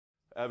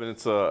Evan,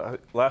 it's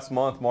last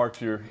month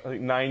marked your, I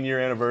think, 9-year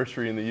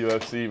anniversary in the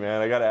UFC,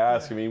 man. I got to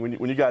ask, I mean,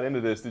 when you got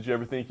into this, did you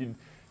ever think you'd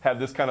have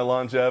this kind of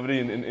longevity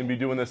and be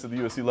doing this at the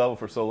UFC level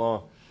for so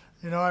long?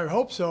 You know, I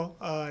hope so.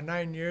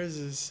 9 years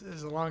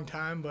is a long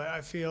time, but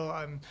I feel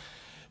I'm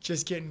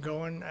just getting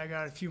going. I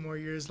got a few more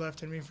years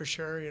left in me for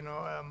sure. You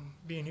know,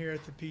 being here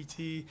at the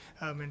PT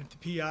and at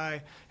the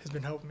PI has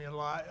been helping me a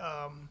lot.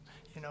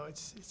 You know,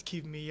 it's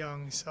keeping me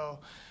young. So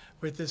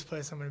with this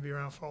place, I'm going to be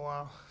around for a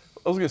while.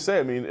 I was going to say,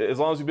 I mean, as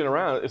long as you've been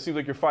around, it seems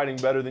like you're fighting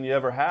better than you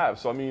ever have.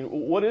 So, I mean,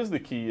 what is the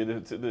key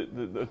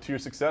to your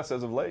success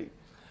as of late?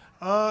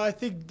 I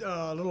think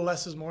a little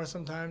less is more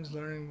sometimes,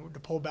 learning to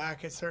pull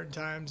back at certain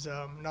times,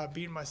 not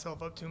beating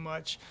myself up too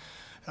much,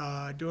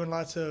 doing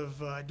lots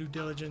of due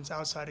diligence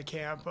outside of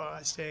camp,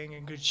 staying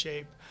in good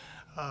shape.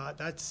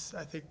 That's,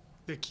 I think,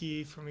 the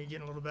key for me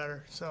getting a little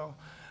better. So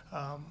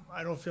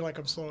I don't feel like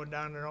I'm slowing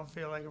down. I don't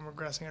feel like I'm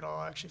regressing at all.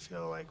 I actually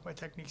feel like my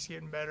technique's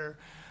getting better.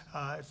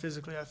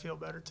 Physically, I feel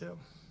better too.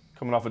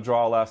 Coming off a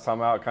draw last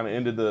time out, kind of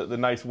ended the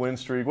nice win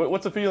streak.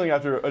 What's the feeling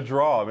after a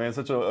draw, man?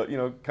 Such a, you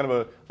know, kind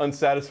of a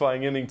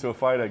unsatisfying ending to a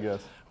fight, I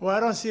guess. Well, I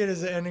don't see it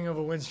as the ending of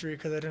a win streak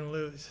because I didn't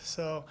lose.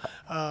 So,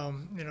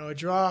 you know, a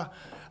draw,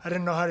 I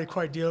didn't know how to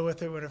quite deal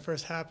with it when it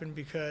first happened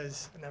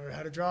because I never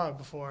had a draw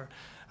before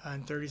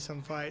in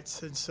 30-some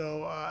fights. And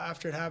so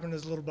after it happened, I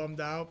was a little bummed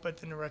out, but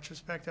then in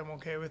retrospect, I'm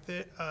okay with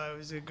it. It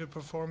was a good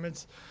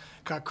performance.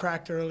 Got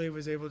cracked early,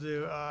 was able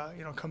to,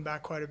 you know, come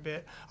back quite a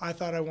bit. I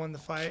thought I won the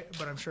fight,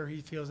 but I'm sure he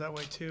feels that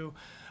way too.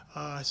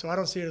 So I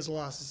don't see it as a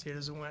loss. I see it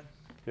as a win.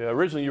 Yeah,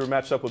 originally you were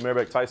matched up with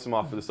Mairbek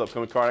Taisumov for this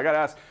upcoming card. I got to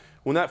ask,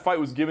 when that fight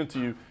was given to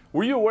you,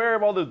 were you aware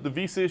of all the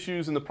visa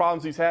issues and the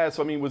problems he's had?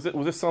 So, I mean, was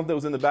this something that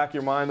was in the back of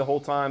your mind the whole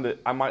time, that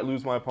I might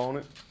lose my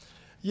opponent?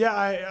 Yeah,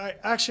 I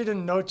actually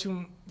didn't know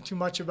too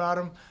much about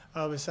him,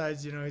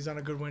 besides, you know, he's on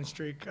a good win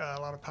streak, a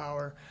lot of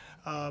power.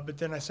 But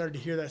then I started to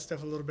hear that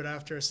stuff a little bit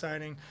after a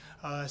signing.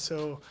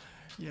 So,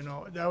 you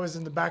know, that was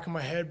in the back of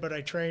my head, but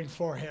I trained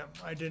for him.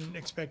 I didn't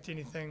expect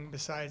anything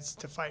besides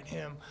to fight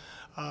him.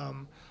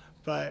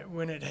 But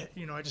when it,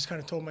 you know, I just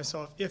kind of told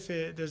myself, if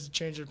there's a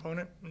change of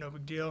opponent, no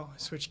big deal,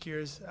 switch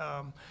gears.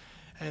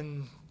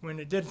 And when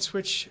it did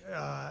switch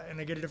and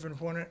I get a different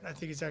opponent, I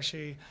think it's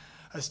actually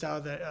a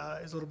style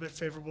that is a little bit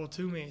favorable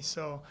to me.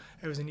 So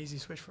it was an easy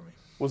switch for me.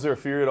 Was there a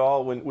fear at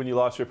all when you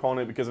lost your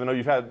opponent? Because I know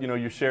you've had, you know,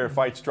 your share of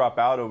fights drop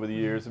out over the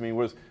years. I mean,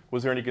 was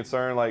there any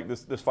concern like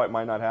this fight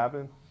might not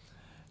happen?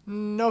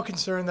 No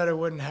concern that it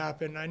wouldn't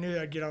happen. I knew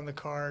I'd get on the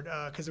card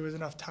because there was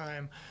enough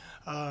time.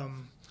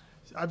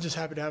 I'm just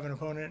happy to have an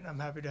opponent. I'm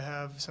happy to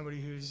have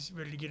somebody who's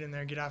ready to get in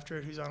there and get after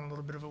it, who's on a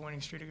little bit of a winning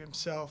streak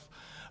himself.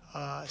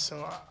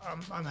 So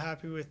I'm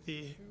happy with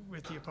the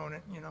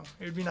opponent. You know,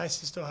 it would be nice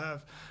to still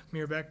have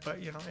Mairbek,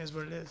 but you know, it is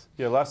what it is.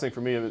 Yeah. Last thing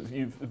for me,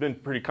 you've been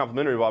pretty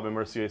complimentary of Bobby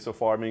Mercier so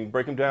far. I mean,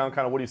 break him down.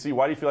 Kind of, what do you see?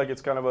 Why do you feel like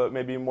it's kind of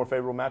maybe a more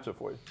favorable matchup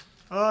for you?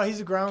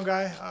 He's a ground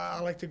guy.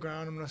 I like the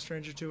ground. I'm no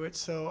stranger to it.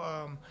 So,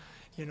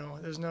 you know,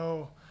 there's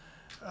no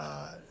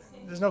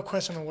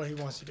question on what he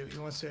wants to do. He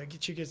wants to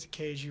get you against the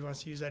cage. He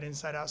wants to use that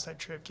inside-outside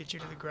trip, get you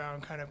to the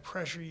ground, kind of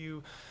pressure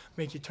you,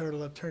 make you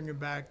turtle up, turn your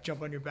back,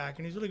 jump on your back.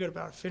 And he's really good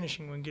about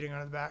finishing when getting on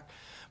the back.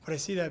 But I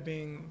see that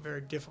being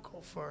very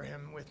difficult for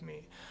him with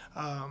me.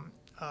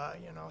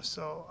 You know,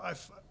 so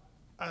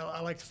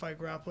I like to fight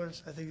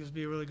grapplers. I think this will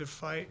be a really good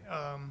fight.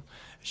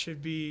 It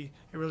should be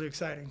really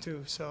exciting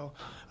too. So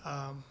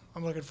I'm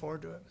looking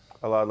forward to it.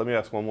 Let me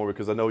ask one more,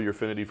 because I know your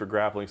affinity for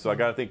grappling. So I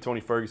got to think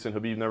Tony Ferguson,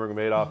 Khabib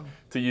Nurmagomedov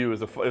to you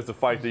is the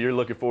fight that you're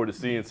looking forward to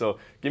seeing. So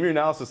give me your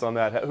analysis on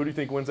that. Who do you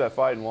think wins that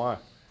fight and why?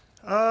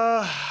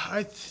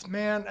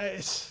 Man,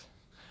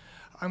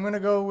 I'm gonna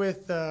go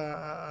with.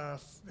 I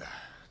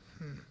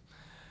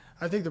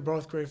think they're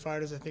both great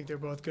fighters. I think they're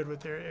both good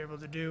what they're able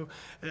to do.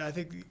 And I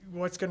think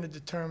what's going to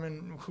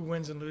determine who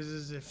wins and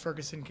loses is if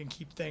Ferguson can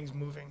keep things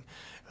moving.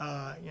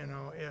 You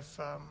know, if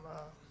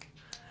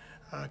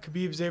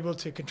Khabib's able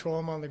to control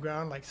him on the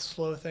ground, like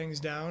slow things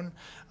down,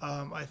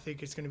 I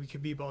think it's going to be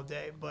Khabib all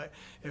day. But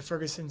if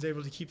Ferguson's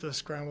able to keep those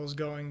scrambles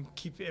going,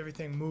 keep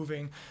everything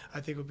moving,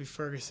 I think it'll be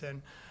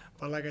Ferguson.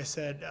 But like I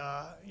said,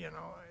 you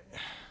know,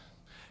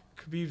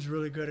 Khabib's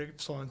really good at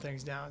slowing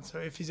things down. So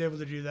if he's able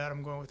to do that,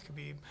 I'm going with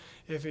Khabib.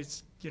 If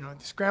it's, you know,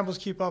 the scrambles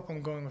keep up,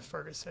 I'm going with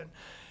Ferguson.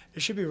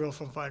 It should be a real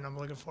fun fight, and I'm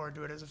looking forward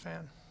to it as a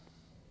fan.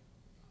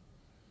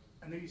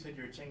 I know you said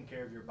you're taking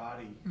care of your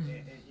body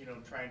and you know,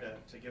 trying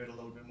to give it a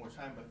little bit more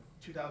time, but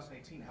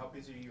 2018, how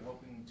busy are you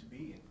hoping to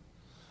be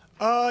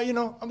in? You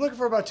know, I'm looking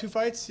for about 2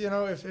 fights. You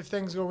know, if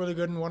things go really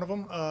good in one of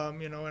them,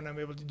 you know, and I'm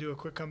able to do a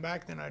quick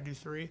comeback, then I do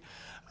 3.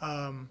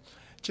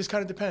 Just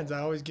kind of depends. I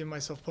always give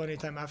myself plenty of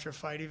time after a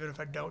fight, even if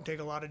I don't take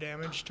a lot of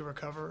damage, to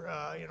recover,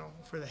 you know,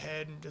 for the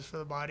head and just for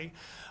the body.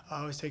 I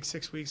always take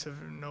 6 weeks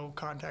of no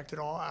contact at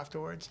all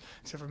afterwards,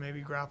 except for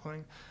maybe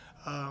grappling.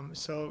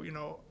 So, you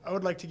know, I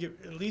would like to get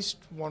at least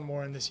 1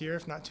 more in this year,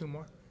 if not 2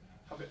 more.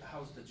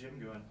 How's the gym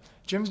going?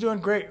 Gym's doing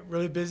great,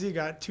 really busy.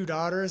 Got 2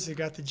 daughters. I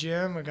got the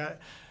gym. I got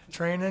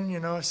training,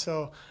 you know,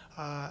 so,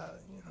 you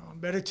know,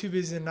 better too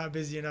busy than not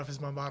busy enough is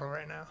my motto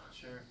right now.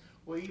 Sure.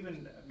 Well,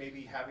 even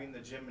maybe having the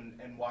gym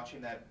and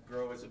watching that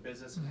grow as a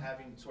business and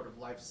having sort of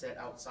life set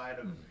outside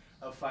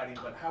of fighting,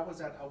 but how has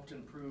that helped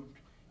improve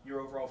your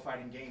overall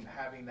fighting game,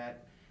 having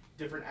that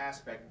different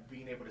aspect,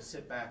 being able to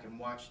sit back and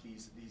watch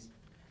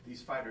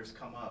these fighters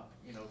come up,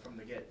 you know, from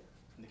the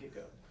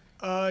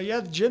get-go?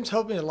 Yeah, the gym's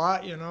helped me a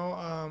lot, you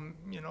know.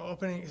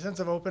 Opening, since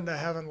I've opened, I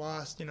haven't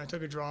lost. You know, I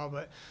took a draw,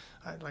 but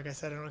like I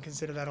said, I don't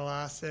consider that a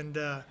loss. And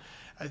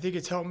I think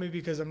it's helped me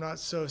because I'm not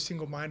so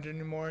single-minded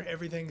anymore.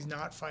 Everything's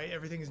not fight.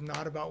 Everything is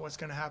not about what's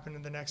going to happen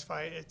in the next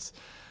fight. It's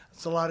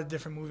a lot of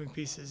different moving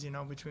pieces, you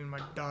know, between my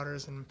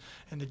daughters and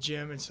the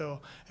gym. And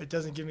so it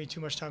doesn't give me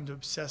too much time to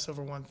obsess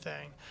over one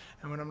thing.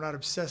 And when I'm not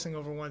obsessing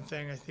over one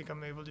thing, I think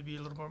I'm able to be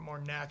a little bit more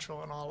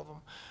natural in all of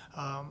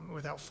them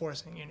without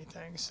forcing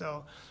anything.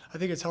 So I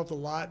think it's helped a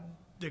lot.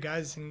 The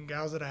guys and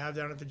gals that I have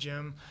down at the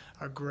gym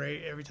are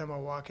great. Every time I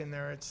walk in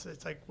there, it's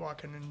like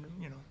walking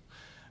in, you know,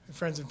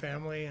 friends and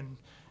family, and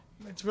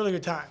it's a really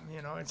good time.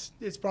 You know,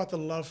 it's brought the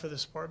love for the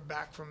sport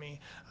back for me.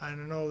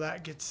 And I know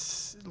that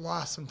gets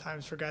lost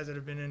sometimes for guys that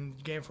have been in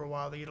the game for a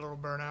while. They get a little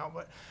burnt out,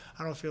 but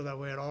I don't feel that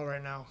way at all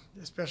right now,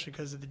 especially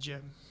because of the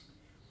gym.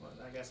 Well,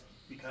 I guess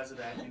because of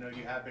that, you know,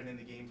 you have been in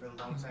the game for a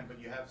long time, but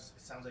you have, it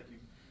sounds like you've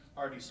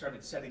already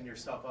started setting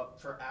yourself up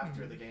for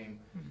after the game.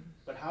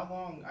 But how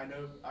long, I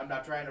know I'm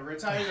not trying to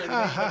retire or anything,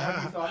 but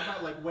have you thought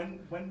about, like,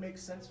 when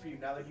makes sense for you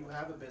now that you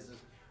have a business,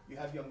 you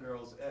have young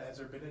girls? Has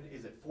there been,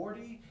 is it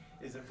 40?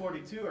 Is it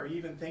 42? Are you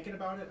even thinking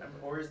about it?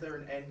 Or is there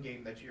an end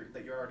game that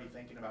you're already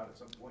thinking about at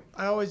some point?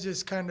 I always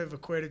just kind of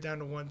equate it down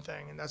to one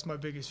thing, and that's my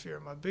biggest fear.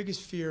 My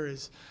biggest fear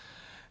is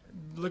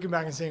looking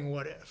back and saying,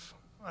 what if?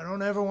 I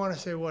don't ever want to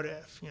say what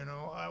if, you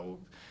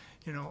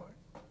know.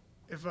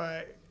 If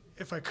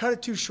I cut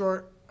it too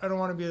short, I don't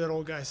want to be that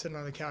old guy sitting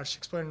on the couch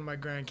explaining to my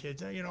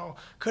grandkids, you know,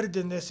 could have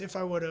done this if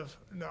I would have.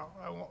 No,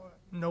 I won't.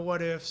 No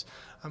what ifs.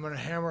 I'm going to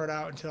hammer it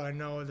out until I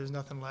know there's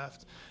nothing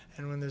left.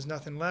 And when there's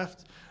nothing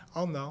left,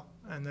 I'll know,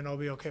 and then I'll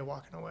be okay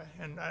walking away.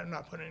 And I'm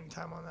not putting any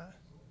time on that.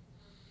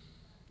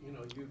 You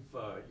know,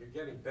 you're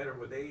getting better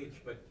with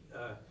age, but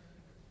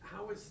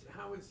how is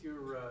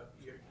your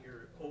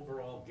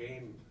overall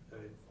game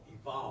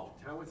evolved?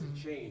 How has it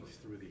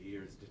changed through the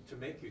years to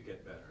make you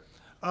get better?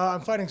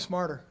 I'm fighting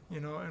smarter. You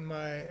know, in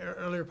my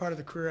earlier part of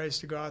the career, I used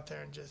to go out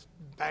there and just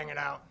bang it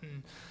out.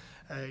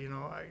 And, you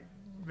know,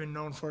 I've been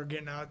known for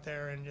getting out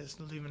there and just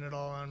leaving it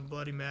all on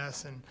bloody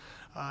mess. And,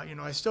 you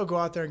know, I still go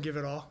out there and give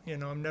it all. You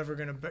know, I'm never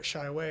going to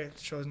shy away. It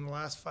shows in the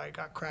last fight.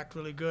 Got cracked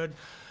really good.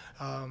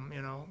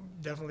 You know,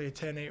 definitely a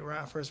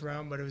 10-8 first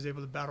round, but I was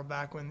able to battle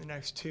back, win the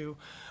next two.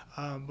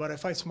 But I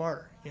fight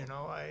smarter. You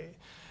know, I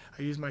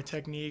use my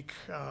technique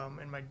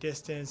and my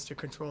distance to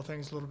control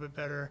things a little bit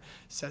better,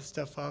 set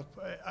stuff up.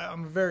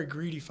 I'm a very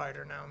greedy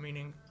fighter now,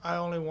 meaning I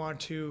only want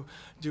to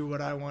do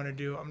what I want to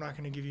do. I'm not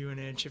going to give you an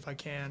inch if I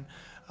can.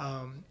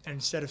 And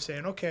instead of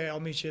saying, okay, I'll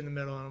meet you in the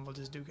middle and we'll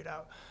just duke it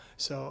out.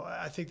 So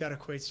I think that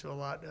equates to a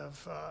lot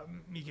of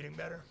me getting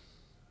better.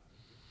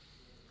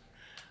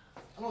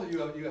 I know the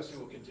UFC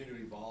will continue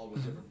to evolve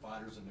with different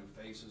fighters and new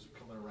faces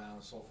coming around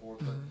and so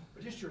forth,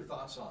 but just your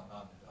thoughts on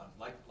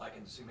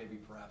liking to see maybe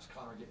perhaps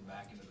Conor getting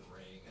back into the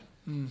ring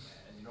and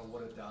you know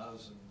what it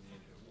does, and you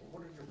know,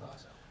 what are your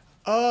thoughts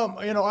on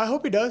it? You know, I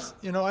hope he does.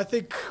 You know, I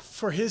think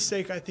for his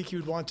sake, I think he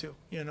would want to.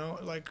 You know,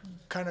 like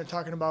kind of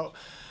talking about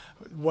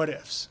what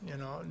ifs. You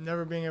know,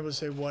 never being able to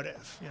say what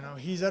if. You know,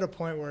 he's at a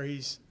point where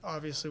he's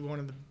obviously one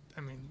of the,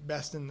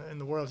 best in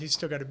the world. He's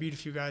still got to beat a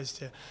few guys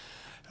to.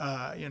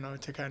 You know,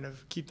 to kind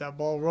of keep that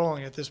ball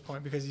rolling at this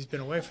point because he's been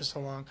away for so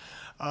long.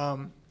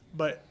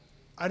 But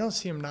I don't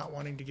see him not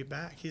wanting to get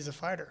back. He's a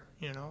fighter,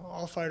 you know.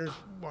 All fighters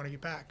want to get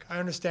back. I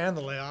understand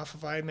the layoff.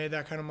 If I had made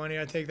that kind of money,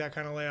 I'd take that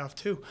kind of layoff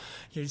too.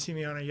 You'd see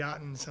me on a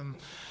yacht in some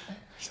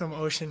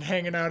ocean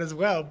hanging out as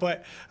well.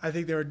 But I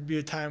think there would be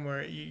a time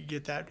where you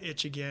get that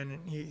itch again,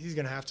 and he's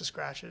going to have to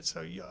scratch it.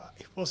 So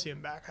we'll see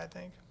him back, I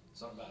think.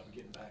 Something about him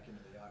getting back into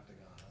the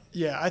octagon, huh?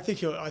 Yeah, I think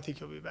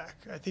he'll be back.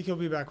 I think he'll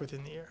be back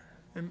within the year.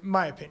 In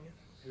my opinion.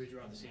 Who would you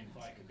rather see in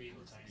fight compete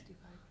with Tiny?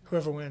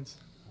 Whoever wins.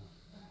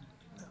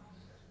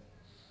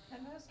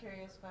 And I was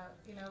curious about,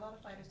 you know, a lot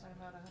of fighters talk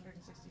about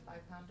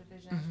 165-pound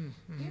division.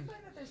 Do you find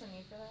that there's a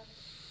need for that?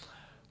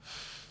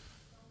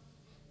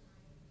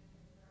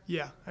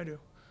 Yeah, I do.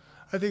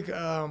 I think,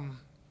 I'm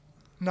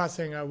not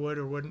saying I would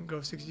or wouldn't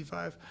go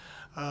 65,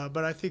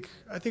 but I think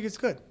it's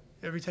good.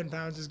 Every 10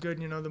 pounds is good.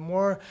 You know, the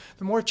more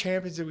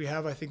champions that we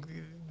have, I think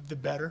the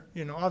better.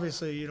 You know,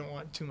 obviously you don't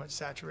want too much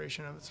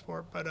saturation of the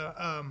sport, but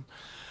I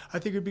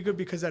think it'd be good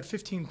because that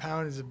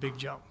 15-pound is a big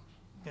jump.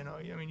 You know,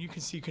 I mean, you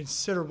can see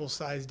considerable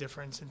size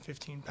difference in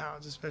 15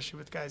 pounds, especially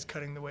with guys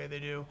cutting the way they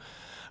do.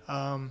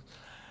 And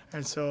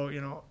so, you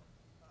know,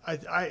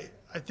 I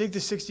think the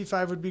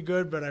 65 would be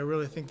good, but I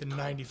really think the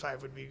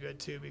 95 would be good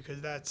too,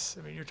 because that's,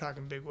 I mean, you're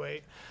talking big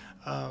weight.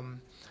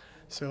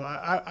 So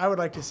I would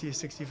like to see a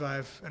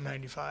 65, a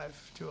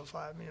 95,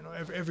 205, you know,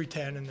 every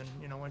 10, and then,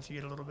 you know, once you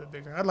get a little bit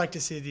bigger. I'd like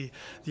to see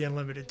the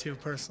unlimited too,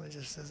 personally,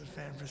 just as a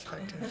fan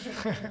perspective.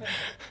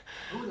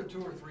 Who are the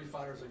 2 or 3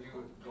 fighters that you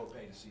would go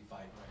pay to see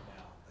fight right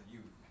now that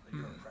you're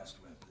impressed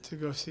with? To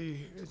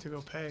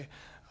go pay.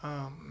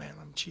 Man,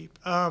 I'm cheap.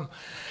 I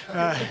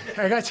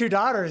got 2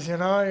 daughters, you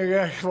know. You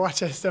gotta watch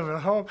that stuff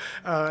at home.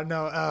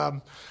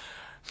 No.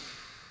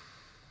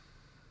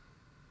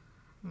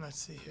 Let's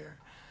see here.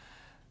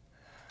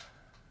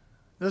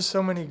 There's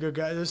so many good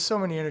guys. There's so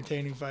many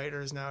entertaining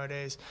fighters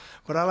nowadays.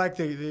 But I like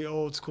the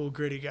old school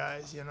gritty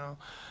guys, you know.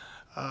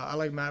 I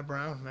like Matt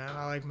Brown, man.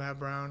 I like Matt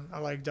Brown. I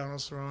like Donald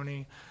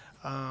Cerrone.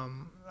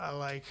 I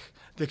like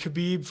the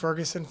Khabib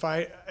Ferguson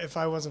fight. If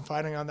I wasn't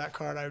fighting on that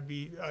card, I'd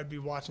be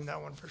watching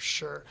that one for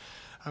sure.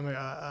 I'm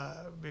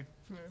a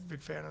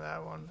big fan of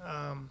that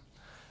one.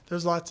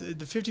 There's lots.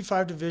 The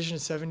 55 division,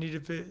 70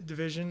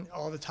 division,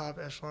 all the top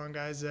echelon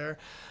guys there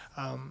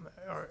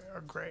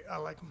are great. I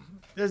like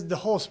them. The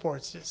whole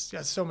sport's just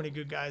got so many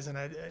good guys, and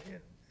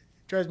it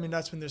drives me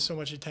nuts when there's so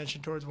much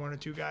attention towards 1 or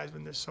 2 guys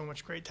when there's so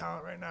much great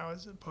talent right now,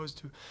 as opposed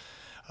to,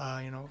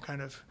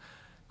 kind of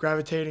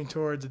gravitating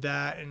towards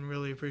that and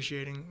really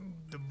appreciating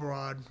the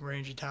broad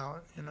range of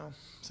talent, you know.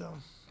 So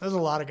there's a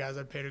lot of guys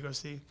I'd pay to go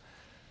see.